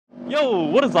Yo,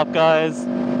 what is up, guys?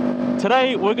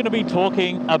 Today we're going to be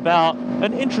talking about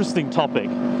an interesting topic,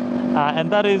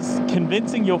 and that is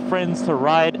convincing your friends to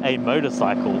ride a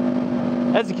motorcycle.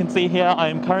 As you can see here, I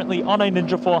am currently on a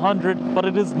Ninja 400, but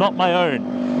it is not my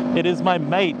own. It is my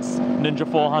mate's Ninja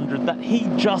 400 that he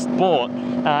just bought,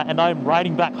 and I'm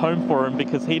riding back home for him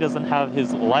because he doesn't have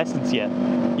his license yet.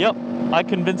 Yep, I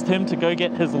convinced him to go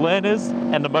get his learners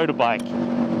and a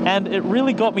motorbike. And it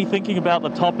really got me thinking about the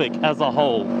topic as a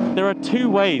whole. There are two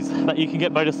ways that you can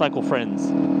get motorcycle friends.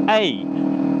 A,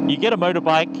 you get a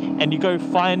motorbike and you go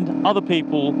find other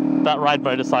people that ride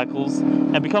motorcycles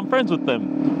and become friends with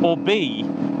them. Or B,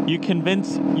 you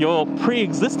convince your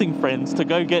pre-existing friends to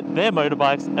go get their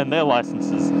motorbikes and their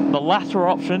licenses. The latter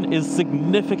option is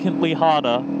significantly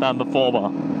harder than the former,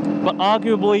 but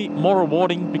arguably more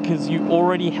rewarding because you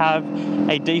already have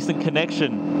a decent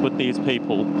connection with these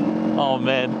people. Oh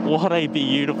man, what a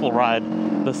beautiful ride.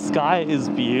 The sky is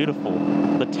beautiful.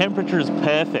 The temperature is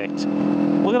perfect.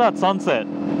 Look at that sunset.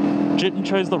 Jitten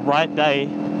chose the right day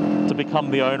to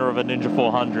become the owner of a Ninja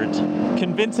 400.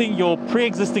 Convincing your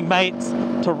pre-existing mates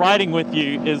to riding with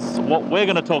you is what we're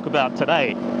going to talk about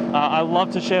today. I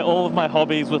love to share all of my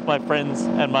hobbies with my friends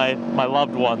and my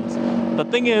loved ones. The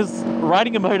thing is,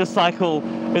 riding a motorcycle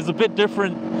is a bit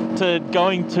different to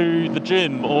going to the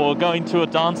gym or going to a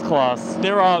dance class.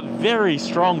 There are very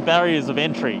strong barriers of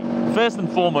entry. First and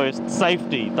foremost,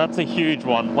 safety. That's a huge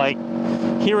one. Like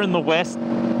here in the West,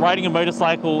 riding a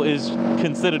motorcycle is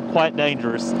considered quite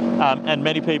dangerous, and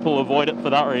many people avoid it for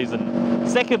that reason.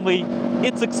 Secondly,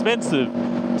 it's expensive.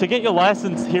 To get your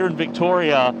license here in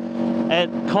Victoria, it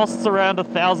costs around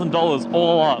 $1,000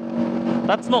 all up.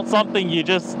 That's not something you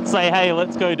just say, hey,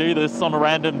 let's go do this on a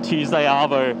random Tuesday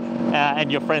arvo,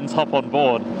 and your friends hop on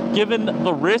board. Given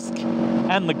the risk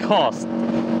and the cost,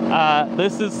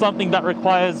 this is something that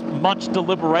requires much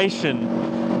deliberation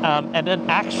and an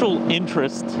actual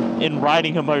interest in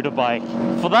riding a motorbike.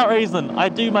 For that reason, I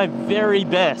do my very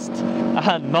best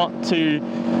not to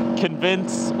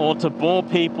convince or to bore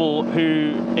people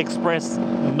who express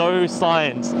no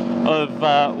signs of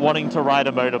wanting to ride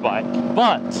a motorbike.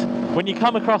 But when you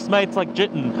come across mates like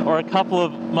Jitten or a couple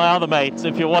of my other mates,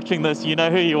 if you're watching this, you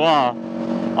know who you are,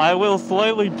 I will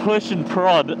slowly push and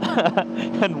prod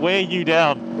and wear you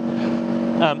down.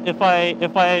 If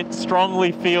I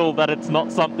strongly feel that it's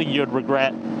not something you'd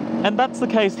regret. And that's the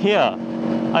case here.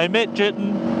 I met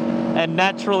Jitten, and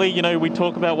naturally, you know, we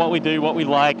talk about what we do, what we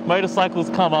like. Motorcycles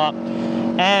come up,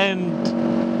 and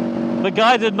the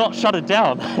guy did not shut it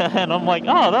down. And I'm like,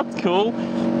 oh, that's cool.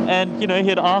 And, you know,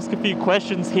 he'd ask a few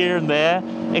questions here and there,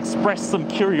 express some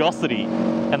curiosity.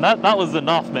 And that was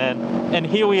enough, man. And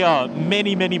here we are,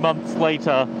 many, many months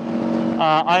later.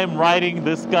 I am riding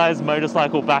this guy's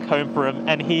motorcycle back home for him,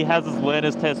 and he has his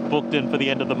learner's test booked in for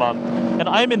the end of the month. And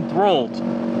I'm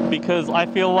enthralled because I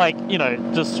feel like, you know,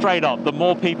 just straight up, the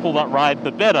more people that ride,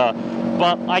 the better.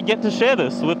 But I get to share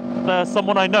this with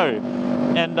someone I know.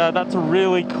 And that's a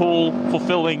really cool,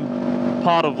 fulfilling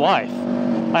part of life.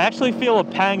 I actually feel a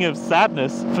pang of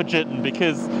sadness for Jitten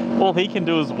because all he can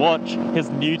do is watch his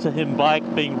new-to-him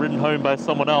bike being ridden home by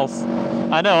someone else.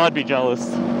 I know I'd be jealous,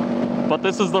 but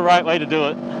this is the right way to do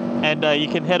it. And you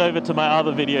can head over to my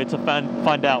other video to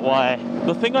find out why.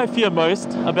 The thing I fear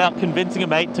most about convincing a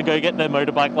mate to go get their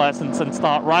motorbike license and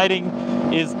start riding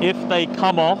is if they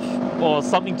come off or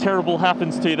something terrible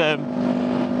happens to them.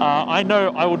 I know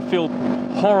I would feel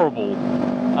horrible.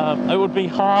 It would be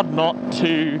hard not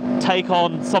to take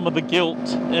on some of the guilt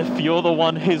if you're the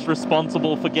one who's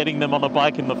responsible for getting them on a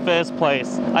bike in the first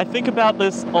place. I think about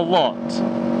this a lot,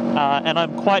 and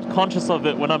I'm quite conscious of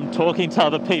it when I'm talking to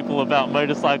other people about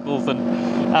motorcycles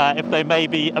and if they may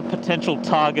be a potential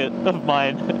target of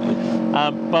mine.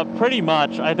 But pretty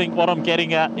much, I think what I'm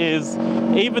getting at is,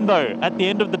 even though at the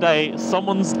end of the day,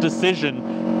 someone's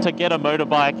decision to get a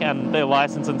motorbike and their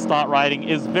license and start riding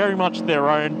is very much their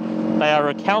own. They are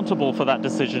accountable for that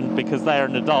decision because they are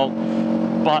an adult,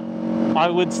 but I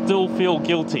would still feel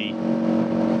guilty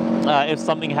if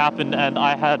something happened and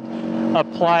I had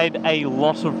applied a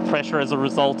lot of pressure as a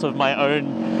result of my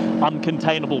own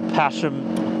uncontainable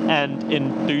passion and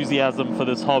enthusiasm for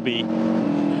this hobby.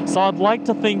 So I'd like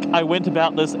to think I went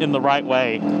about this in the right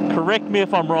way. Correct me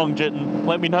if I'm wrong, Jitten.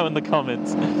 Let me know in the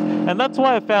comments. And that's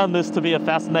why I found this to be a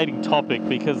fascinating topic,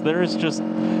 because there is just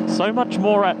so much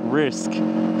more at risk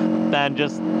than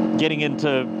just getting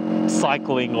into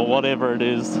cycling or whatever it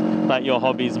is that your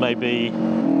hobbies may be.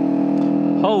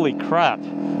 Holy crap.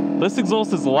 This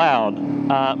exhaust is loud.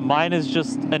 Mine is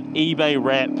just an eBay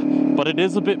rep, but it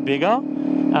is a bit bigger.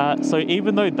 So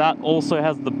even though that also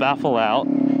has the baffle out,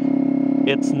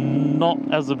 it's not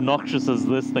as obnoxious as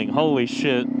this thing. Holy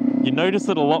shit. You notice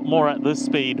it a lot more at this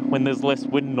speed when there's less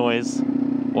wind noise.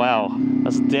 Wow,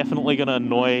 that's definitely gonna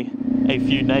annoy a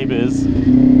few neighbors.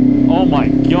 Oh my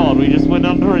god, we just went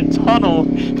under a tunnel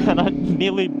and I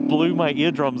nearly blew my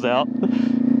eardrums out.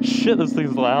 Shit, this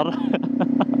thing's loud.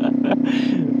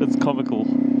 It's comical.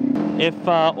 If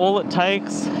all it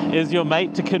takes is your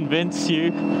mate to convince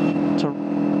you to...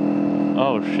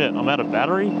 Oh shit, I'm out of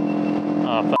battery?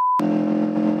 Oh,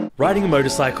 riding a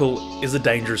motorcycle is a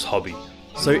dangerous hobby.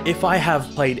 So if I have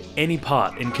played any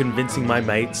part in convincing my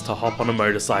mates to hop on a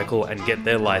motorcycle and get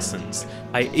their license,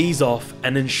 I ease off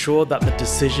and ensure that the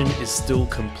decision is still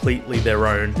completely their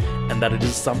own and that it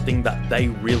is something that they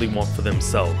really want for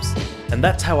themselves. And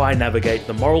that's how I navigate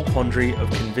the moral quandary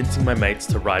of convincing my mates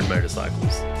to ride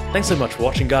motorcycles. Thanks so much for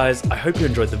watching, guys. I hope you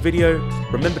enjoyed the video.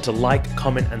 Remember to like,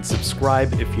 comment and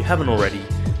subscribe if you haven't already.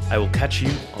 I will catch you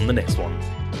on the next one.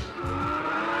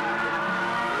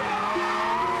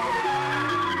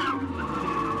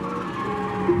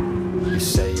 You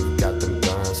say you got them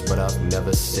guns, but I've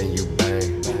never seen you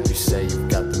bang. You say you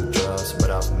got them drugs,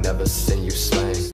 but I've never seen you slang.